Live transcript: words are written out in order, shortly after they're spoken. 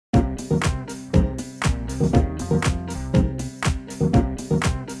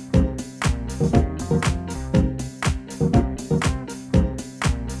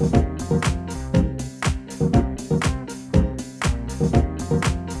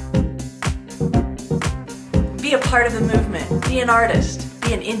Be a part of the movement. Be an artist.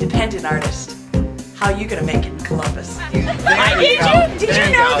 Be an independent artist. How are you gonna make it in Columbus? Did you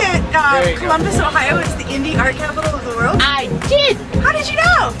know that Columbus, Ohio is the indie art capital of the world? I did. How did you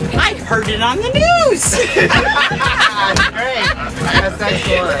know? I heard it on the news. That's great. That's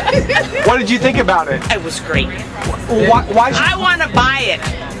excellent. What did you think about it? It was great. Why I want to buy it.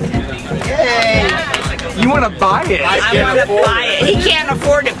 Yay! you want to buy it? I want to buy it. He can't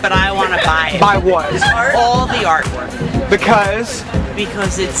afford it, but I want to buy it. Buy what? All the artwork. Because?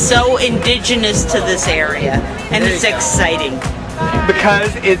 Because it's so indigenous to this area, and it's exciting.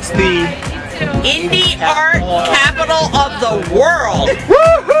 Because it's the indie art capital of the world.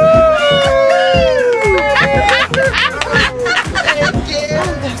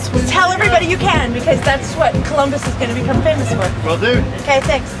 Tell everybody you can, because that's what Columbus is going to become famous for. Will do. Okay,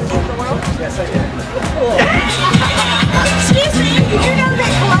 thanks. The world? Yes, I did. Cool. Excuse me, did you know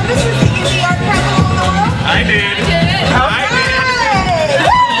that Columbus is the indie art capital of the world? I did.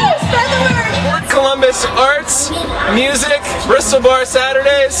 Spread the word. Columbus Arts, Music, Bristol Bar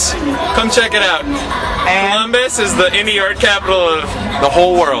Saturdays. Come check it out. Columbus is the indie art capital of the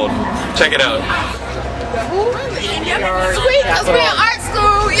whole world. Check it out. Sweet, let's be an art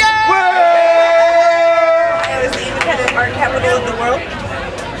school, yay! Ohio is the independent art capital of the world?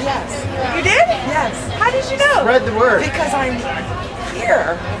 Yes. You did? Yes. How did you know? Spread the word. Because I'm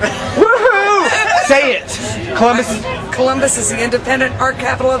here. woohoo! Say it. Columbus is the independent art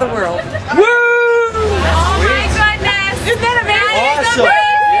capital of the world. Woo! Oh my goodness! Isn't that amazing? Awesome.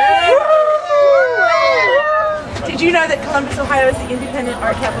 Did you know that Columbus, Ohio is the independent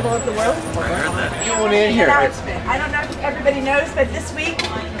art capital of the world? You want in here. I don't know if everybody knows, but this week,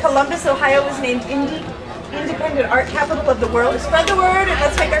 Columbus, Ohio was named independent art capital of the world. Spread the word and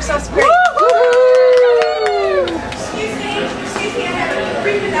let's make ourselves great. Excuse me, I have a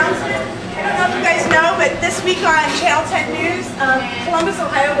brief announcement. I don't know if you guys know, but this week on Channel 10 News, Columbus,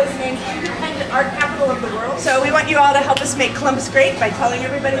 Ohio was named independent art capital of the world. So we want you all to help us make Columbus great by telling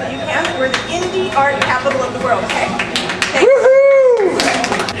everybody that you can that we're the indie art capital of the world, okay?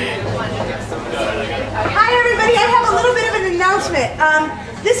 Thanks. Hi everybody, I have a little bit of an announcement.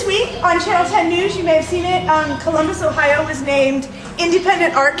 This week on Channel 10 News, you may have seen it, Columbus, Ohio was named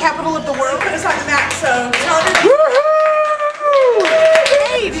independent art capital of the world. Put us on the map, so tell everybody.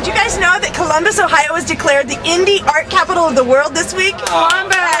 Hey, did you guys know that Columbus, Ohio was declared the indie art capital of the world this week?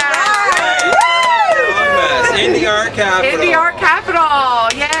 Columbus! Indie art capital. Indie art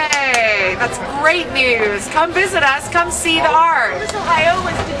capital, yay! That's great news. Come visit us, come see the art. Columbus, Ohio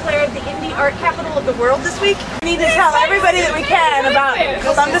was declared the indie art capital of the world this week. We need to tell everybody that we can about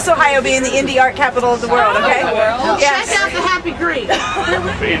Columbus, Ohio being the indie art capital of the world, okay? Yes. Check out the Happy Green.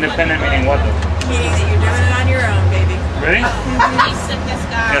 Independent meaning what though? Meaning that you're doing it on your own, baby. Really?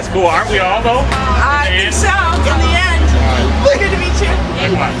 That's cool. Aren't we all though? I think so, in the end. Good to meet you.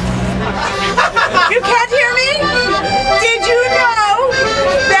 Come on. You can't hear me? Did you know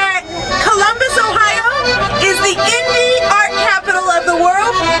that Columbus, Ohio is the indie art capital of the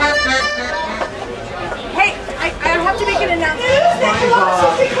world? Hey, I have to make an announcement. That Columbus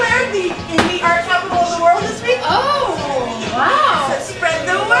was declared the indie art capital of the world this week. Oh, wow. So spread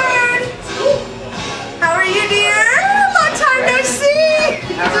the word. How are you, dear? Long time no see.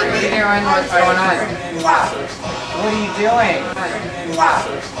 How are you doing? What's going on? What are you doing? What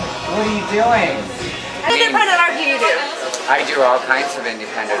are you doing? Independent art do you do? I do all kinds of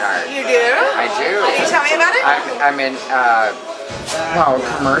independent art. You do? I do. Can you tell me about it? I'm an well,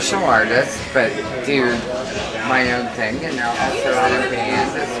 commercial artist, but do my own thing, and also in a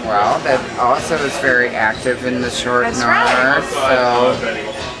band as well. That also is very active in the short north.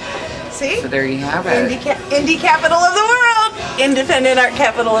 See? So there you have it. Indie capital of the world. Independent art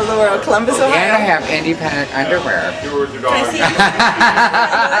capital of the world. Columbus, Ohio. And I have independent underwear. Can I see?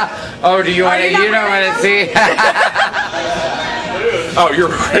 Oh, do you want to? You don't want to see? Oh, you're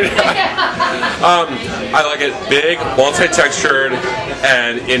right. I like it big, multi-textured,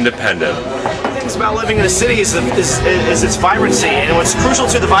 and independent. Things about living in a city is its vibrancy, and what's crucial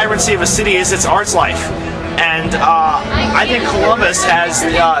to the vibrancy of a city is its arts life. And I think Columbus has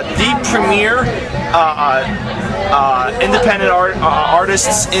the premier independent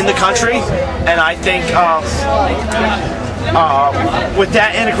artists in the country, and I think with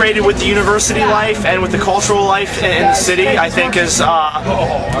that integrated with the university life and with the cultural life in the city, I think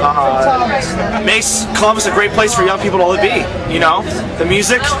makes Columbus a great place for young people to be. You know, the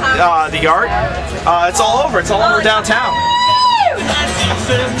music, the art, it's all over. It's all over downtown.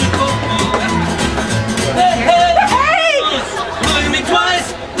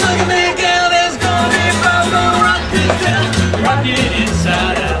 Rock it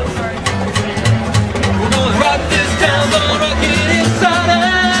inside out. We're gonna rock this town, gonna rock it inside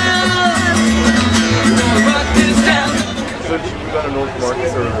out. We're gonna rock this town. So you got a North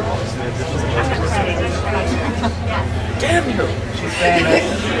Marcus or Damn you!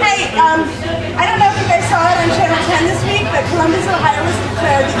 Hey, I don't know if you guys saw it on Channel 10 this week, but Columbus, Ohio was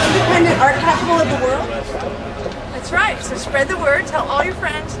declared the independent art capital of the world. That's right, so spread the word, tell all your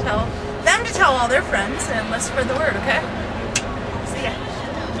friends, tell them to tell all their friends, and let's spread the word, okay? See ya.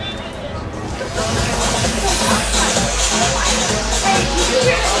 Hey, did you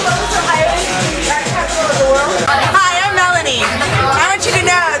hear that Columbus, Ohio is the art capital of the world? Hi, I'm Melanie. I want you to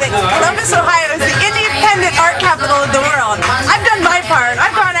know that Columbus, Ohio is the independent art capital of the world. I've done my part.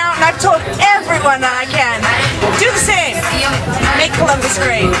 I've gone out and I've told everyone that I can. Do the same. Make Columbus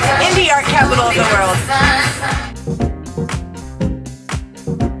great. Indie art capital of the world.